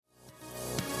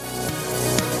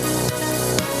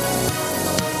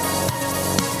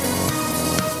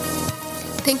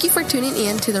Thank you for tuning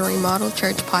in to the Remodel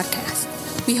Church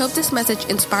podcast. We hope this message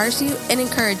inspires you and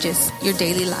encourages your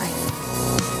daily life.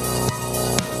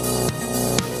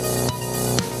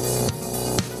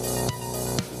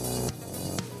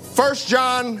 First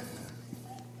John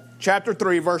chapter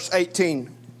 3, verse 18.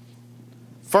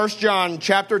 1 John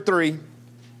chapter 3,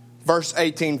 verse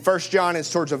 18. 1 John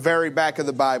is towards the very back of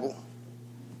the Bible.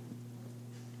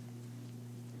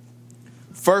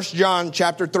 1 John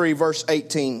chapter 3, verse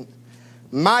 18.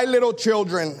 My little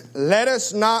children, let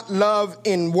us not love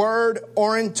in word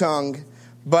or in tongue,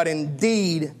 but in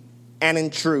deed and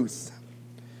in truth.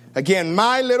 Again,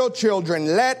 my little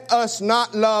children, let us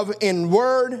not love in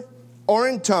word or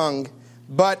in tongue,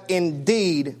 but in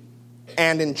deed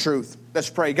and in truth. Let's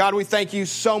pray. God, we thank you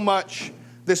so much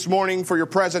this morning for your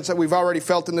presence that we've already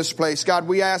felt in this place. God,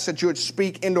 we ask that you would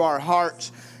speak into our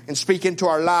hearts and speak into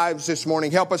our lives this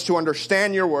morning. Help us to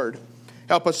understand your word.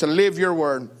 Help us to live your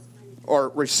word or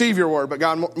receive your word. But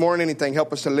God, more than anything,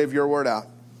 help us to live your word out.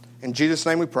 In Jesus'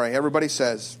 name we pray. Everybody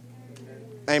says,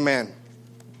 amen.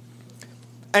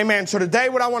 Amen. So today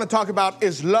what I want to talk about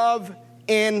is love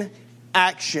in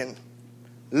action.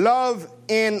 Love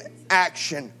in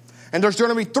action. And there's going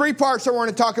to be three parts that we're going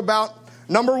to talk about.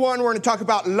 Number one, we're going to talk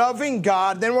about loving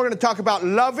God. Then we're going to talk about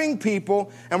loving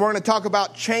people. And we're going to talk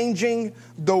about changing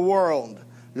the world.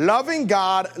 Loving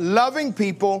God, loving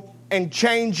people, and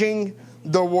changing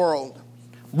the world.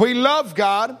 We love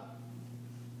God.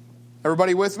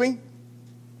 Everybody with me?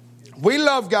 We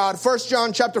love God. 1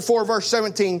 John chapter 4, verse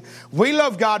 17. We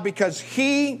love God because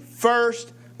He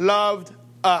first loved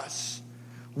us.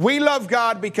 We love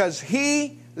God because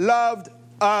He loved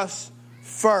us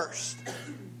first.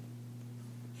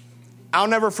 I'll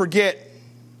never forget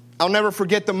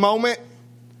the moment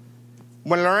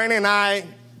when Lorena and I,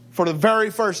 for the very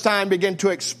first time, began to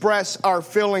express our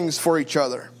feelings for each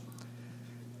other.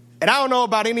 And I don't know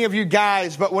about any of you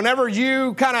guys, but whenever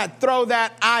you kind of throw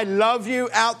that I love you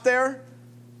out there,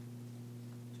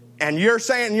 and you're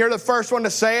saying you're the first one to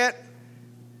say it,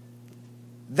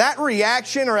 that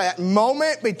reaction or that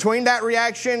moment between that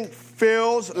reaction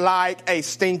feels like a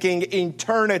stinking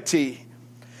eternity.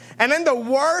 And then the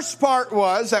worst part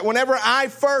was that whenever I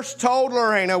first told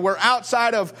Lorena, we're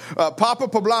outside of Papa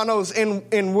Poblano's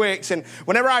in Wicks, and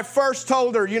whenever I first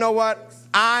told her, you know what,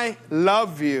 I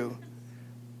love you,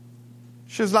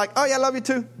 she was like, oh yeah, I love you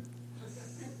too.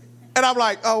 And I'm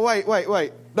like, oh wait,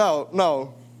 no,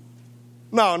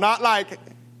 not like,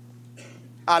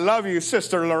 I love you,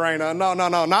 Sister Lorena. No,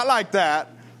 not like that.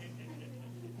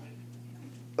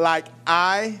 Like,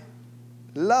 I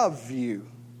love you.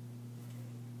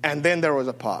 And then there was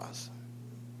a pause.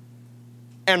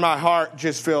 And my heart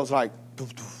just feels like,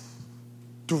 doof, doof,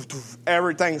 doof, doof,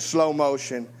 everything's slow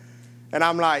motion. And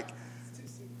I'm like,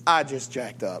 I just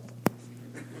jacked up.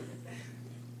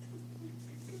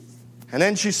 And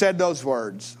then she said those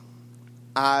words,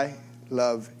 I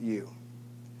love you.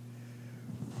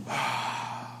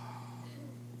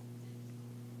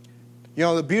 You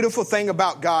know, the beautiful thing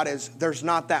about God is there's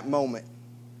not that moment.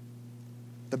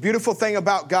 The beautiful thing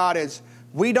about God is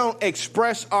we don't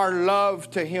express our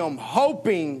love to Him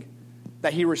hoping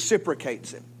that He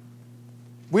reciprocates it.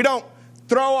 We don't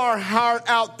throw our heart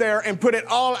out there and put it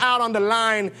all out on the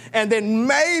line and then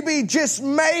maybe, just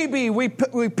maybe, we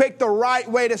pick the right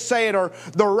way to say it or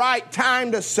the right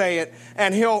time to say it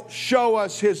and He'll show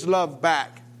us His love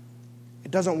back.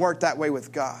 It doesn't work that way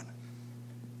with God.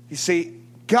 You see,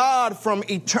 God from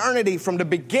eternity, from the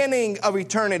beginning of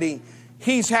eternity,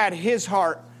 He's had His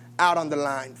heart out on the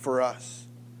line for us.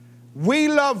 We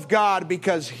love God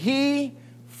because He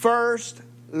first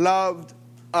loved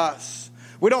us.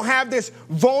 We don't have this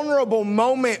vulnerable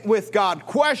moment with God,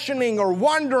 questioning or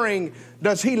wondering,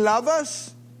 does He love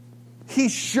us? He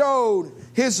showed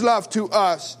His love to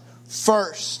us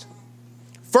first.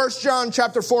 1 John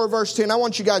chapter 4, verse 10. I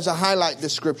want you guys to highlight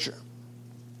this scripture.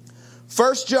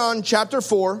 1 John chapter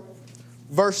 4,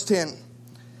 verse 10.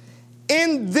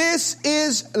 In this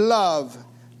is love,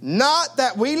 not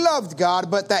that we loved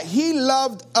God, but that He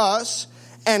loved us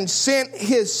and sent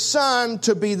His Son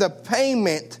to be the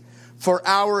payment for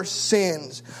our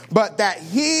sins. But that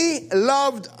He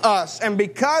loved us, and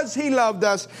because He loved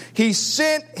us, He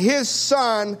sent His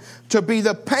Son to be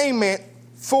the payment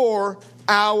for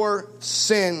our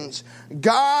sins.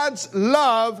 God's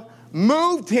love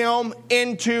moved Him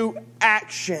into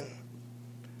action.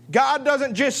 God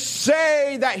doesn't just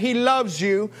say that He loves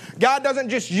you. God doesn't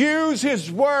just use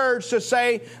His words to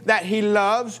say that He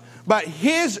loves, but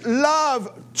His love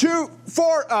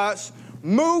for us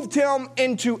moved Him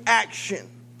into action.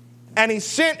 And He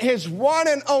sent His one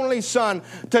and only Son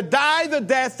to die the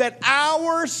death that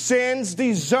our sins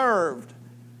deserved.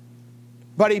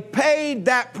 But He paid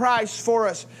that price for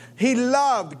us. He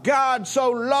loved, God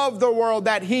so loved the world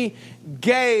that He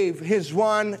gave His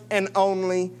one and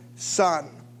only Son.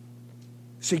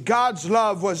 See, God's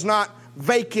love was not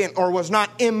vacant or was not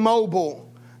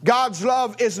immobile. God's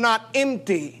love is not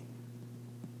empty.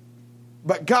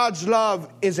 But God's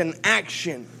love is an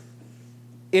action.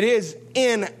 It is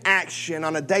in action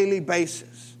on a daily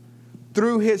basis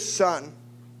through His Son.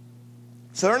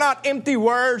 So they're not empty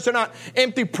words. They're not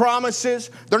empty promises.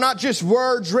 They're not just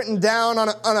words written down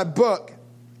on a book.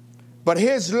 But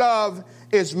His love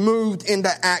is moved into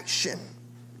action.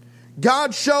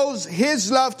 God shows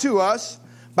His love to us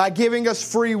by giving us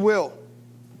free will.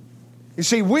 You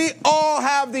see, we all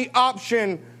have the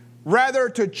option whether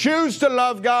to choose to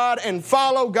love God and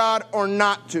follow God or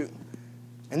not to.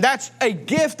 And that's a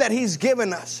gift that He's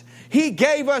given us. He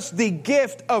gave us the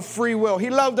gift of free will. He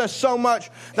loved us so much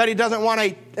that He doesn't want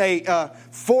a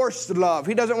forced love.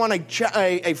 He doesn't want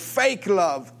a fake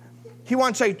love. He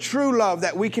wants a true love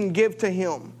that we can give to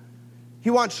Him. He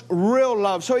wants real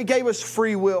love. So He gave us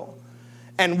free will.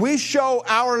 And we show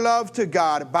our love to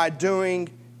God by doing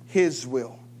His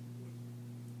will.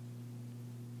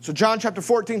 So John chapter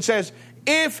 14 says,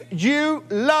 if you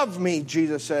love me,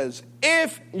 Jesus says,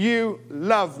 if you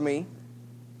love me,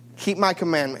 keep my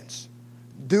commandments.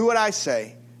 Do what I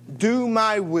say. Do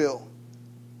my will.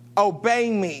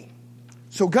 Obey me.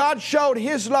 So God showed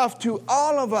His love to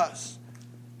all of us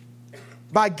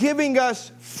by giving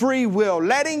us free will,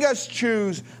 letting us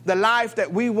choose the life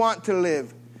that we want to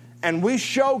live. And we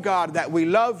show God that we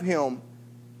love Him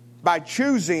by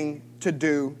choosing to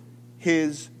do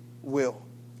His will.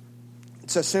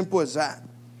 It's as simple as that.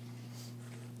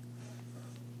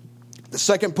 The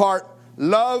second part,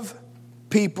 love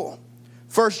people.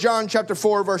 1 John chapter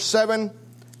 4, verse 7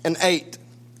 and 8.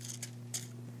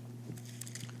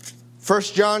 1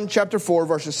 John chapter 4,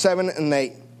 verses 7 and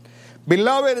 8.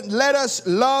 Beloved, let us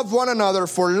love one another,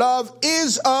 for love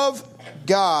is of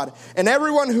God. And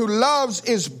everyone who loves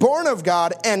is born of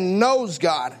God and knows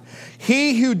God.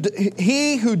 He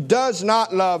who does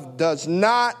not love does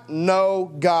not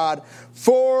know God,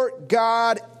 for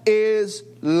God is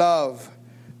love.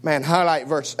 Man, highlight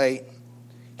verse 8.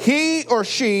 He or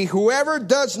she, whoever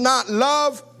does not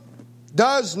love,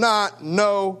 does not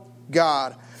know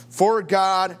God, for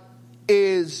God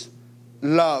is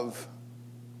love.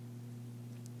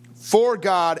 For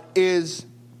God is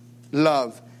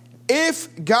love.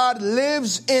 If God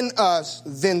lives in us,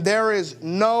 then there is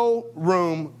no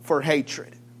room for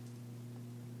hatred.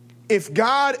 If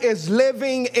God is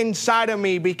living inside of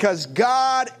me because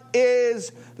God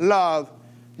is love,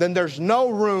 then there's no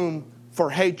room for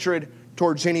hatred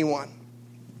towards anyone.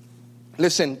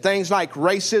 Listen, things like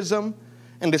racism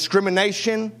and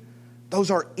discrimination, those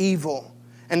are evil.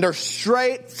 And they're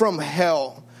straight from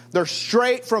hell. They're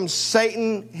straight from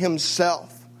Satan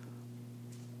himself.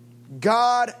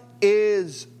 God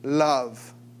is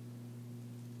love.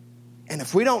 And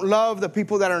if we don't love the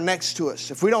people that are next to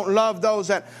us, if we don't love those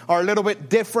that are a little bit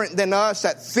different than us,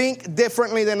 that think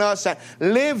differently than us, that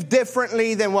live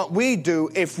differently than what we do,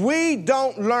 if we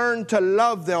don't learn to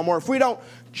love them, or if we don't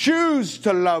choose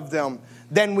to love them,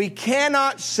 then we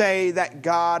cannot say that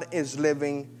God is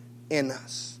living in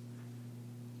us.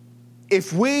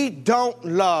 If we don't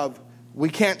love, we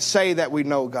can't say that we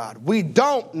know God. We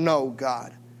don't know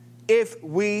God if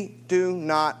we do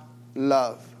not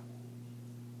love.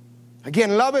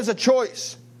 Again, love is a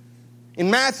choice.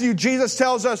 In Matthew, Jesus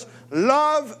tells us,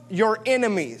 love your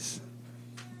enemies.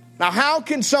 Now, how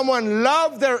can someone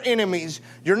love their enemies?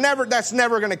 That's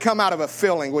never going to come out of a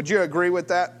feeling. Would you agree with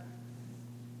that?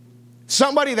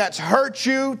 Somebody that's hurt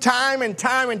you time and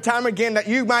time and time again that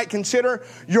you might consider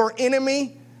your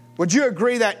enemy. Would you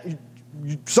agree that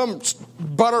some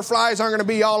butterflies aren't going to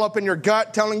be all up in your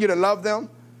gut telling you to love them?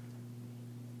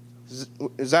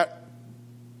 Is that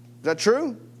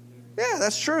true? Yeah,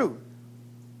 that's true.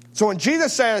 So when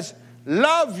Jesus says,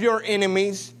 love your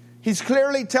enemies, He's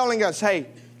clearly telling us, hey,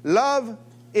 love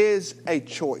is a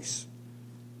choice.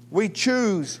 We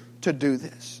choose to do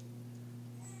this.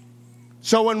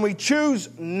 So when we choose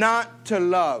not to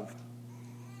love,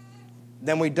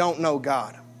 then we don't know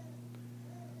God.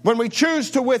 When we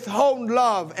choose to withhold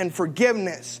love and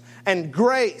forgiveness and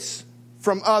grace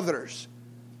from others,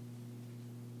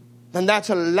 then that's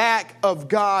a lack of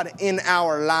God in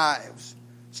our lives.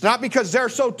 It's not because they're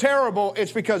so terrible,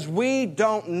 it's because we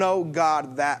don't know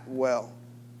God that well.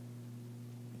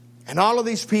 And all of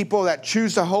these people that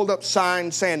choose to hold up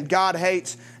signs saying God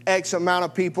hates X amount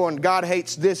of people and God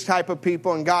hates this type of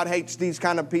people and God hates these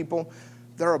kind of people,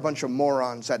 they're a bunch of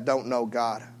morons that don't know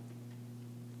God.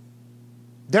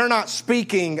 they're not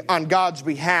speaking on God's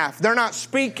behalf. They're not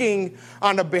speaking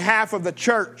on the behalf of the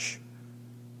church.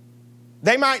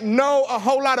 They might know a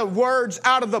whole lot of words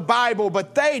out of the Bible,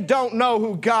 but they don't know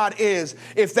who God is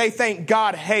if they think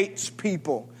God hates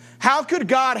people. How could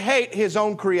God hate His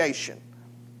own creation?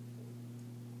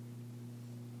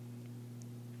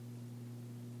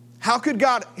 How could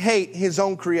God hate His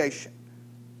own creation?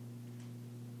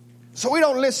 So we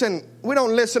don't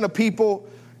listen to people.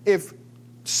 If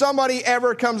somebody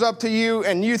ever comes up to you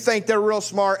and you think they're real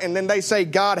smart and then they say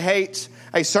God hates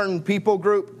a certain people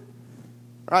group,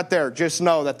 right there, just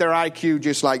know that their IQ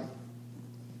just like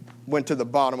went to the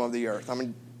bottom of the earth. I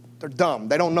mean, they're dumb.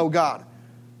 They don't know God.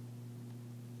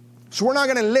 So we're not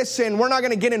going to listen. We're not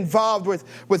going to get involved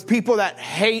with people that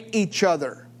hate each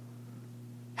other.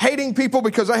 Hating people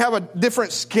because they have a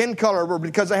different skin color, or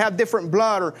because they have different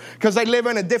blood, or because they live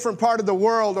in a different part of the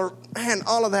world, or, man,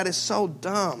 all of that is so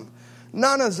dumb.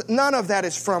 None of that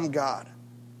is from God.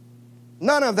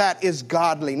 None of that is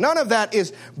godly. None of that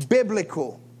is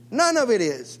biblical. None of it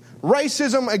is.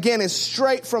 Racism, again, is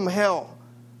straight from hell.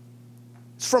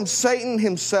 It's from Satan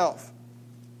himself.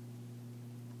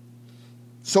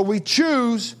 So we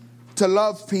choose to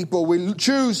love people. We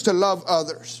choose to love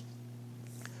others.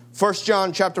 1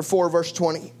 John chapter 4, verse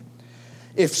 20.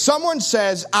 If someone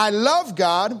says, I love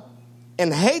God,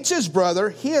 and hates his brother,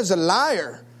 he is a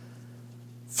liar.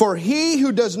 For he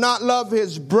who does not love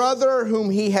his brother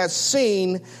whom he has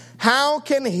seen, how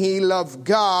can he love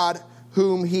God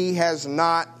whom he has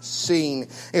not seen?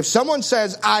 If someone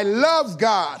says, I love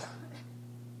God,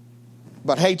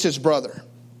 but hates his brother,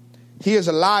 he is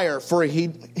a liar. For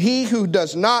he who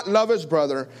does not love his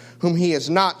brother whom he has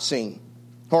not seen,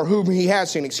 or whom he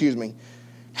has seen,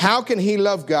 how can he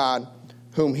love God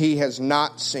whom he has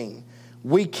not seen?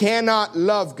 We cannot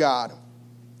love God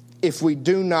if we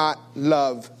do not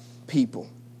love people.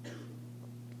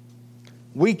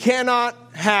 We cannot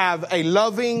have a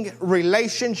loving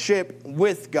relationship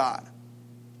with God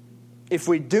if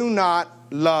we do not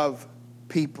love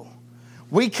people.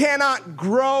 We cannot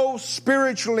grow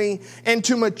spiritually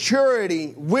into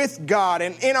maturity with God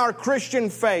and in our Christian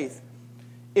faith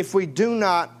if we do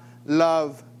not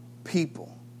love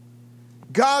people.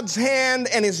 God's hand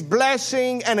and His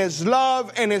blessing and His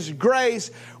love and His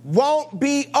grace won't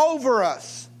be over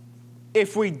us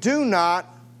if we do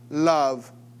not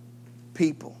love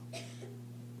people.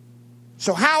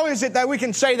 So how is it that we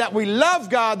can say that we love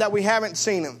God that we haven't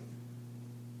seen Him?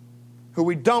 Who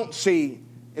we don't see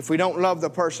if we don't love the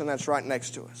person that's right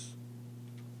next to us?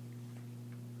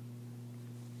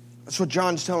 That's what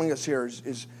John's telling us here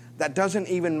is that doesn't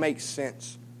even make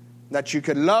sense. That you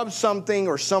could love something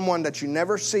or someone that you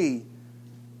never see,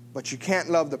 but you can't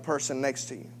love the person next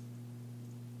to you.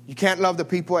 You can't love the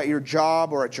people at your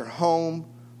job or at your home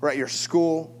or at your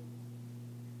school.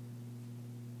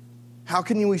 How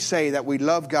can we say that we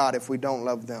love God if we don't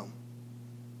love them?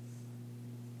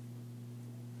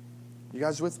 You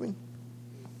guys with me?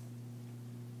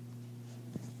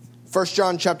 1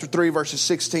 John chapter 3, verses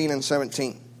 16 and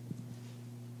 17.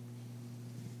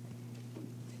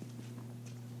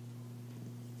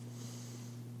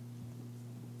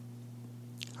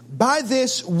 By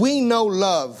this we know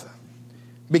love,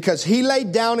 because He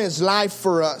laid down His life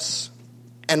for us,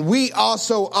 and we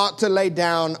also ought to lay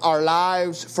down our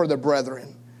lives for the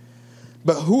brethren.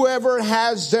 But whoever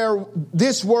has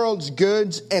this world's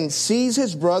goods and sees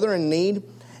his brother in need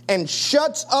and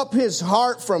shuts up his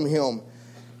heart from him,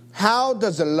 how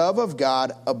does the love of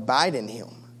God abide in him?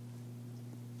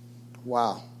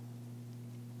 Wow.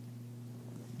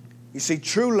 You see,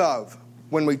 true love,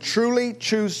 when we truly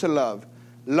choose to love,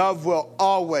 love will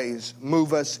always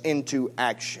move us into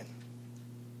action.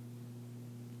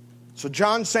 So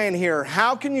John's saying here,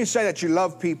 how can you say that you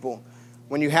love people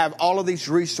when you have all of these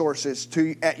resources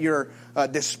at your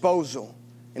disposal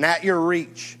and at your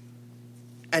reach,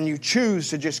 and you choose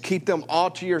to just keep them all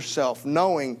to yourself,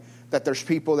 knowing that there's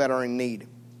people that are in need?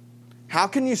 How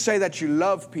can you say that you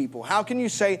love people? How can you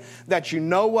say that you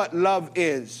know what love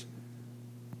is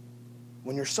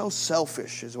when you're so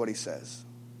selfish, is what he says?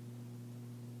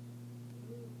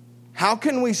 How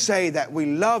can we say that we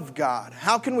love God?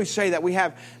 How can we say that we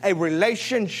have a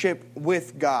relationship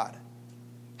with God?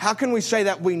 How can we say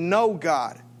that we know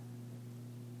God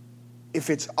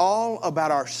if it's all about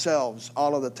ourselves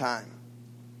all of the time?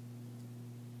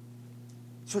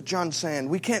 That's what John's saying.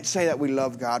 We can't say that we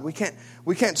love God. We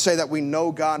can't say that we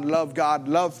know God,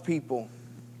 love people,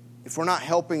 if we're not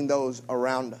helping those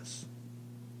around us.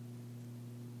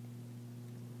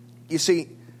 You see,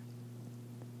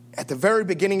 At the very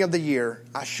beginning of the year,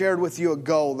 I shared with you a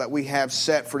goal that we have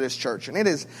set for this church. And it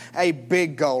is a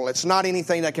big goal. It's not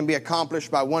anything that can be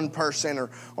accomplished by one person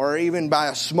or even by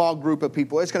a small group of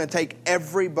people. It's going to take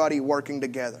everybody working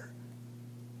together.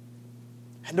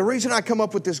 And the reason I come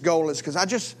up with this goal is because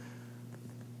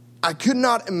I could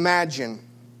not imagine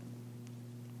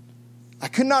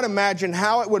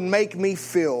how it would make me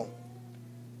feel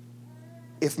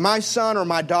if my son or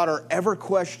my daughter ever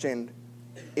questioned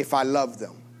if I loved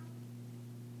them.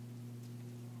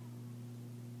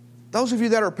 Those of you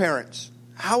that are parents,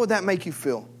 how would that make you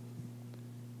feel?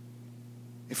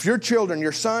 If your children,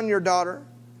 your son, your daughter,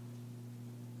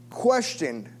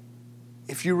 questioned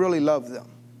if you really love them,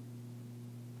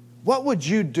 what would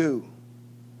you do?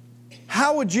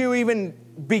 How would you even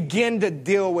begin to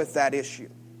deal with that issue?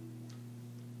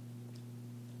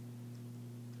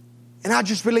 And I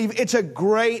just believe it's a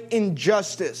great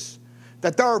injustice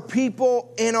that there are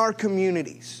people in our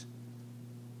communities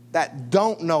that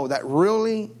don't know, that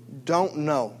really don't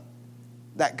know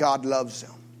that God loves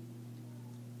them.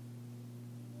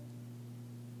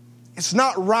 It's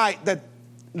not right that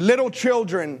little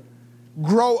children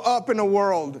grow up in a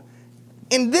world,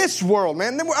 in this world,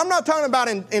 man. I'm not talking about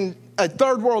in a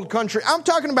third world country. I'm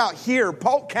talking about here,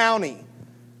 Polk County.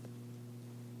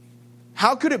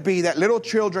 How could it be that little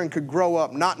children could grow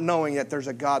up not knowing that there's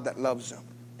a God that loves them?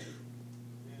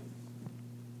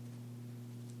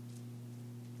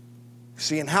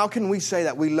 See, and how can we say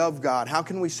that we love God? How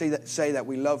can we say that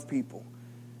we love people?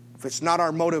 If it's not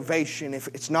our motivation, if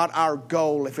it's not our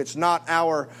goal, if it's not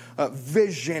our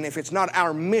vision, if it's not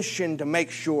our mission to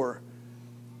make sure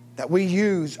that we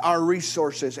use our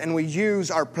resources and we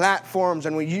use our platforms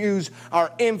and we use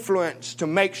our influence to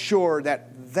make sure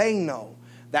that they know,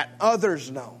 that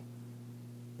others know,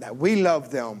 that we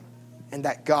love them and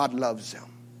that God loves them.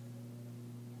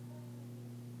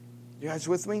 You guys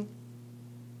with me?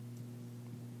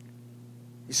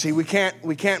 You see, we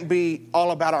can't be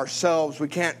all about ourselves. We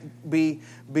can't be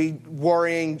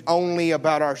worrying only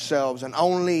about ourselves and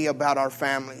only about our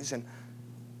families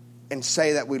and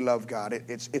say that we love God.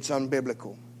 It's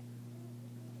unbiblical.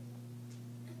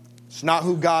 It's not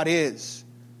who God is.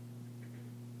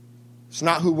 It's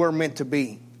not who we're meant to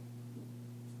be.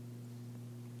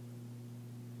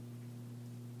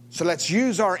 So let's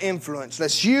use our influence.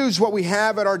 Let's use what we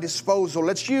have at our disposal.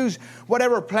 Let's use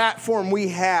whatever platform we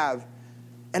have.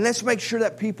 And let's make sure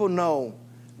that people know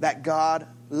that God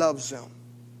loves them.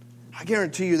 I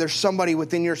guarantee you there's somebody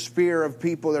within your sphere of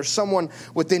people. There's someone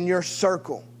within your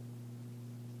circle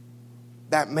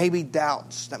that maybe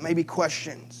doubts, that maybe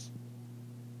questions.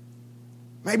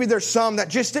 Maybe there's some that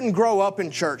just didn't grow up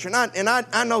in church. And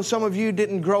I know some of you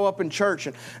didn't grow up in church.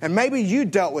 And maybe you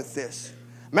dealt with this.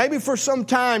 Maybe for some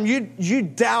time you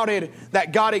doubted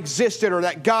that God existed or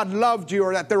that God loved you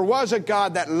or that there was a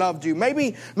God that loved you.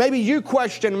 Maybe you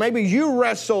questioned, maybe you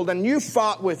wrestled and you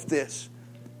fought with this.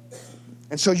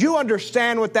 And so you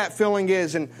understand what that feeling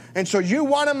is. And so you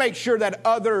want to make sure that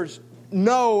others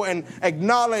know and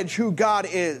acknowledge who God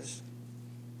is.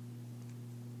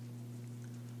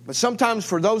 But sometimes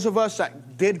for those of us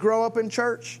that did grow up in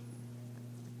church,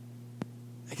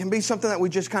 it can be something that we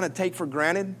just kind of take for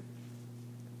granted.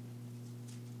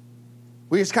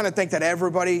 We just kind of think that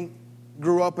everybody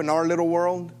grew up in our little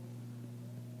world.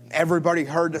 Everybody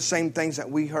heard the same things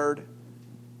that we heard.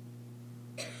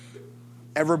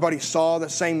 Everybody saw the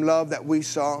same love that we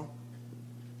saw.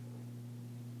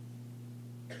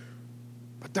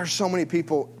 But there's so many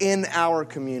people in our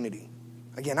community.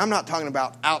 Again, I'm not talking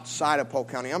about outside of Polk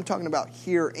County. I'm talking about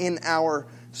here in our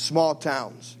small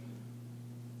towns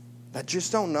that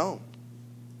just don't know.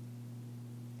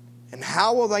 And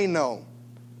how will they know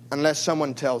unless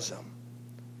someone tells them?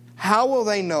 How will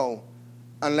they know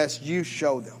unless you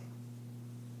show them?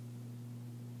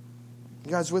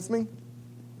 You guys with me?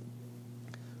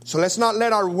 So let's not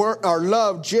let our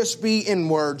love just be in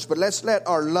words, but let's let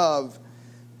our love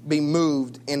be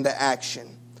moved into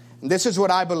action. And this is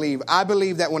what I believe. I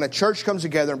believe that when a church comes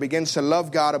together and begins to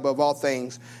love God above all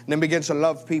things, and then begins to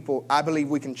love people, I believe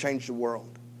we can change the world.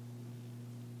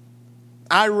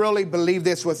 I really believe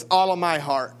this with all of my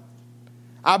heart.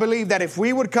 I believe that if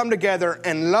we would come together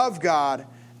and love God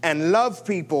and love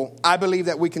people, I believe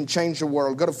that we can change the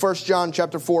world. Go to 1 John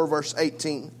chapter 4, verse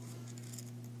 18.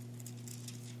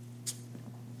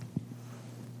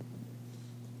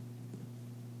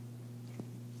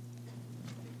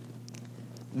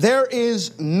 There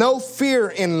is no fear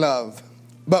in love,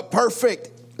 but perfect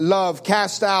love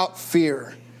casts out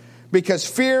fear. Because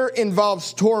fear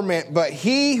involves torment, but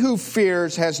he who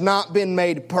fears has not been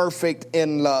made perfect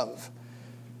in love.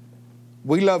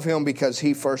 We love him because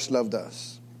he first loved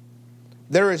us.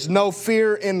 There is no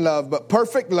fear in love, but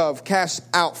perfect love casts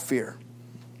out fear.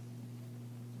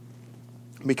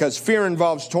 Because fear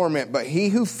involves torment, but he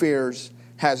who fears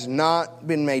has not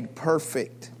been made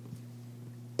perfect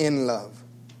in love.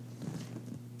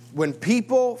 When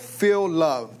people feel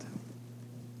loved,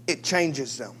 it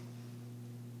changes them.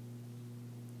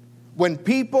 When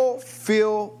people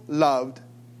feel loved,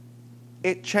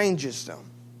 it changes them.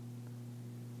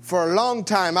 For a long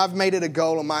time, I've made it a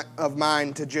goal of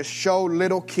mine to just show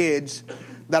little kids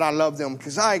that I love them.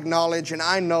 Because I acknowledge and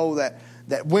I know that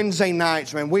Wednesday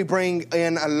nights, man, we bring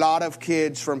in a lot of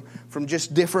kids from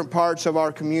just different parts of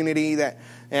our community.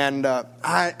 I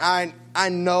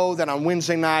know that on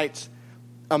Wednesday nights,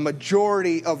 a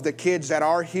majority of the kids that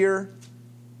are here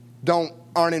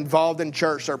aren't involved in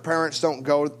church. Their parents don't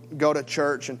go to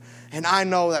church. And I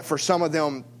know that for some of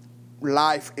them,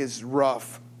 life is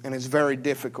rough and it's very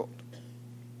difficult.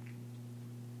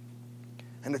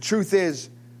 And the truth is,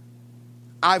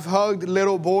 I've hugged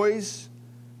little boys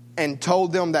and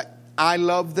told them that I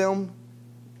love them.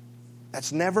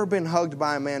 That's never been hugged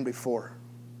by a man before.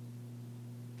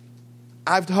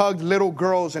 I've hugged little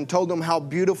girls and told them how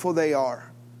beautiful they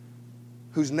are,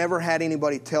 who's never had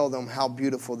anybody tell them how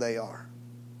beautiful they are.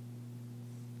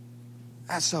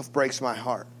 That stuff breaks my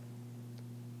heart.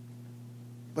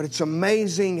 But it's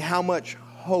amazing how much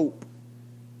hope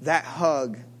that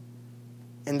hug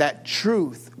and that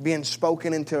truth being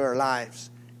spoken into their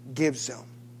lives gives them.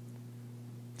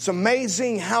 It's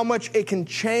amazing how much it can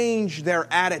change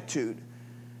their attitude,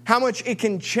 how much it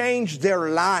can change their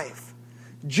life.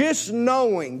 Just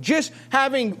knowing, just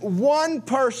having one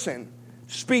person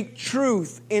speak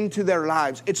truth into their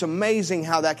lives. It's amazing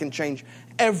how that can change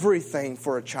everything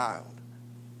for a child.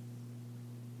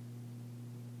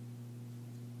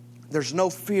 There's no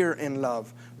fear in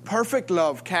love. Perfect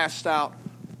love casts out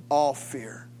all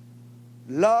fear.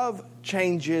 Love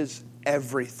changes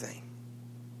everything.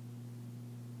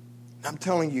 I'm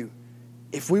telling you,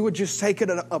 if we would just take it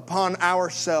upon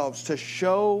ourselves to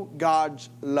show God's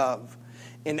love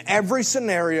in every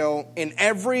scenario, in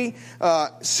every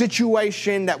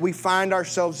situation that we find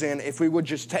ourselves in, if we would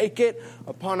just take it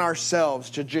upon ourselves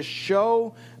to just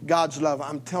show God's love,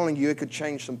 I'm telling you, it could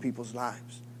change some people's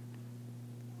lives.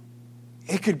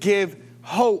 It could give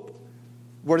hope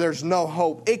where there's no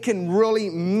hope. It can really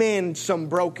mend some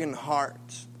broken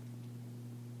hearts.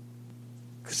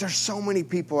 Because there's so many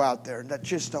people out there that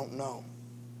just don't know.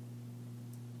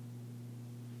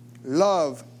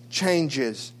 Love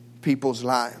changes people's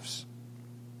lives.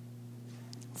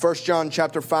 1 John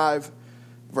chapter 5,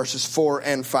 verses 4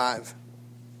 and 5.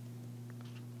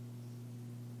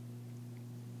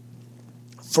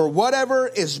 For whatever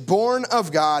is born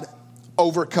of God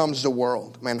overcomes the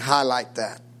world. Man, highlight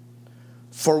that.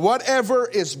 For whatever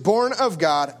is born of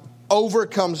God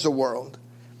overcomes the world.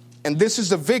 And this is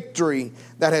the victory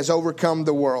that has overcome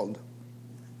the world.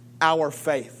 Our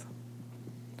faith.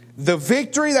 The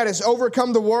victory that has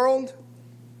overcome the world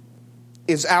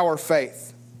is our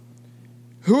faith.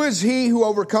 Who is he who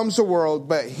overcomes the world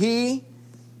but he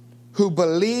who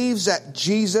believes that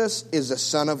Jesus is the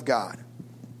Son of God?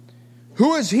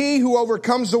 Who is he who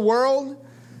overcomes the world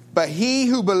but he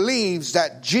who believes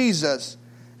that Jesus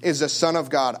is the Son of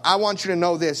God? I want you to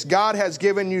know this. God has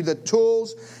given you the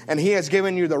tools and he has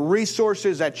given you the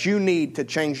resources that you need to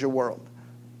change the world.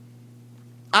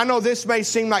 I know this may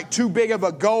seem like too big of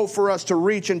a goal for us to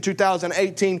reach in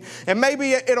 2018. And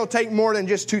maybe it'll take more than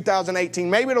just 2018.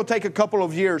 Maybe it'll take a couple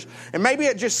of years. And maybe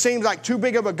it just seems like too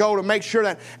big of a goal to make sure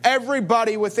that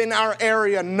everybody within our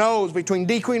area knows, between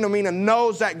Dequeen and Amina,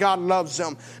 knows that God loves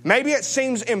them. Maybe it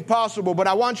seems impossible, but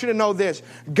I want you to know this.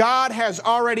 God has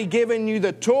already given you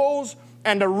the tools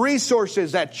and the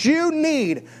resources that you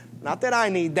need, not that I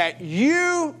need, that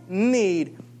you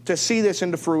need to see this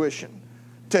into fruition.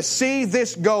 To see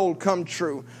this goal come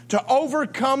true. To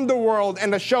overcome the world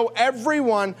and to show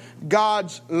everyone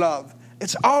God's love.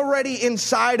 It's already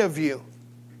inside of you.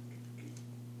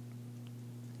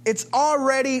 It's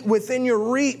already within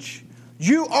your reach.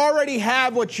 You already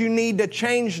have what you need to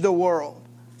change the world.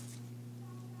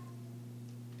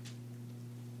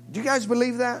 Do you guys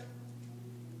believe that?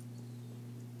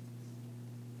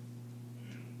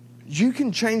 You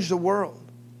can change the world.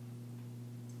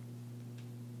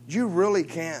 You really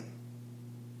can.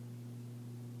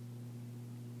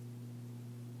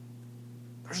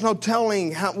 There's no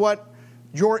telling what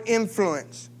your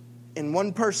influence in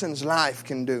one person's life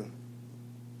can do.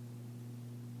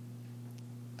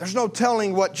 There's no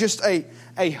telling what just a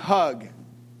hug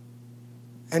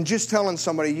and just telling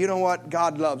somebody, you know what,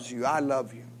 God loves you, I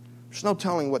love you. There's no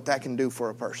telling what that can do for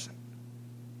a person.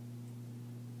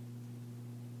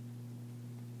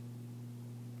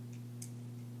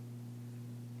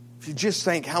 If you just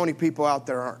think how many people out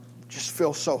there just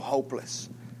feel so hopeless,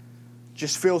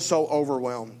 just feel so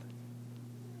overwhelmed.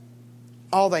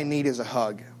 All they need is a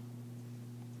hug.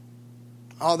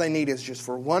 All they need is just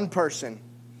for one person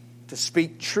to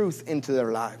speak truth into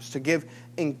their lives, to give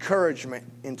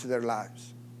encouragement into their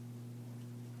lives.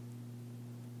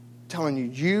 I'm telling you,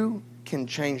 you can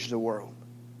change the world.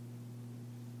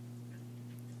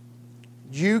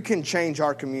 You can change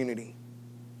our community.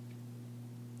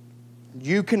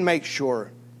 You can make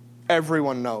sure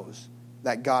everyone knows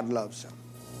that God loves them.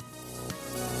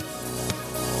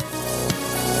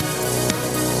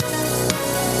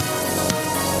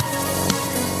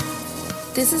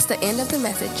 This is the end of the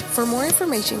message. For more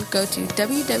information, go to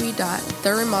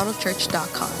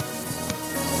www.theremodelchurch.com.